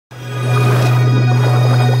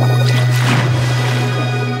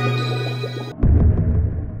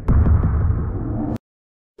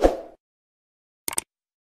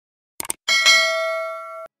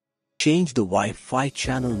Change the Wi-Fi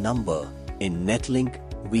channel number in Netlink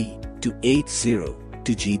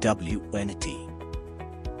V2802GW ONT.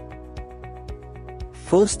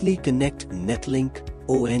 Firstly, connect Netlink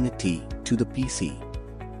ONT to the PC.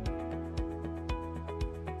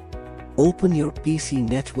 Open your PC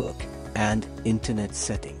network and internet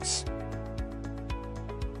settings.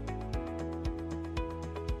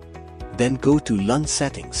 Then go to LAN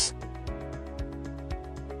settings.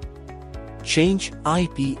 Change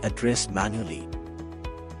IP address manually.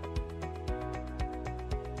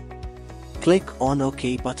 Click on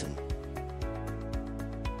OK button.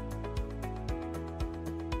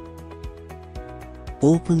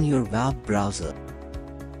 Open your web browser.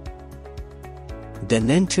 Then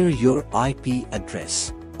enter your IP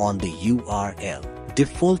address on the URL.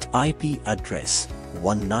 Default IP address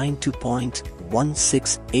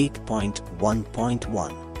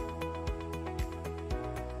 192.168.1.1.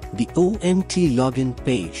 The ONT login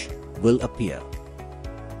page will appear.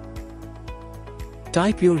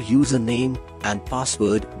 Type your username and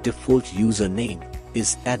password. Default username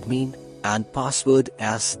is admin and password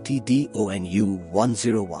as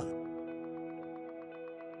TDONU101.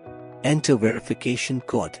 Enter verification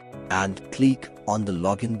code and click on the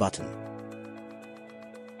login button.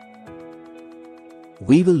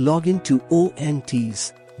 We will log into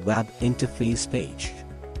ONT's web interface page.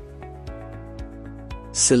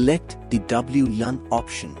 Select the WLAN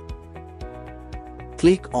option.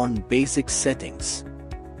 Click on Basic Settings.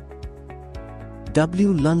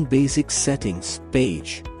 WLAN Basic Settings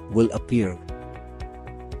page will appear.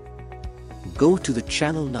 Go to the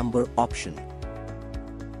channel number option.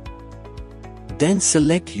 Then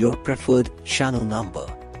select your preferred channel number.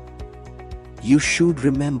 You should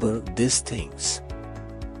remember these things.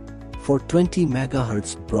 For 20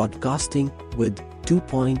 MHz broadcasting with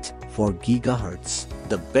 2.4 GHz,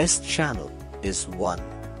 the best channel is 1,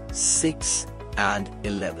 6, and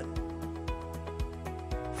 11.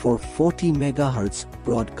 For 40 MHz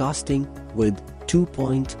broadcasting with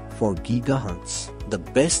 2.4 GHz, the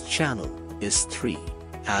best channel is 3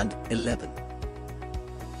 and 11.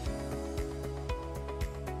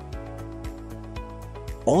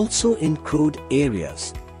 Also in crowd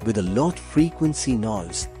areas with a low frequency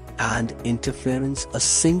noise and interference, a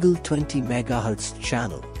single 20 MHz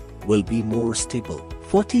channel will be more stable.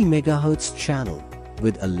 40 MHz channel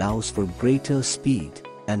with allows for greater speed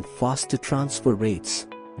and faster transfer rates,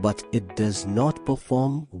 but it does not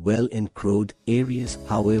perform well in crowd areas.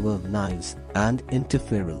 However, noise and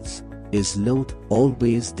interference is not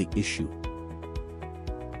always the issue.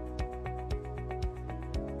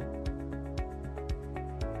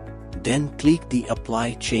 Then click the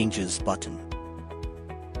Apply Changes button.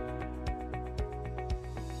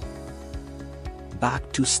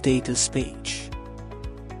 Back to Status page.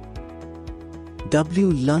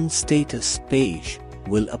 WLAN status page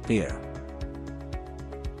will appear.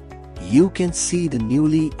 You can see the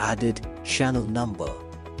newly added channel number.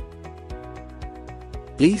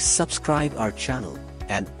 Please subscribe our channel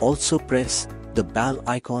and also press the bell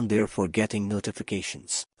icon there for getting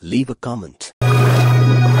notifications. Leave a comment.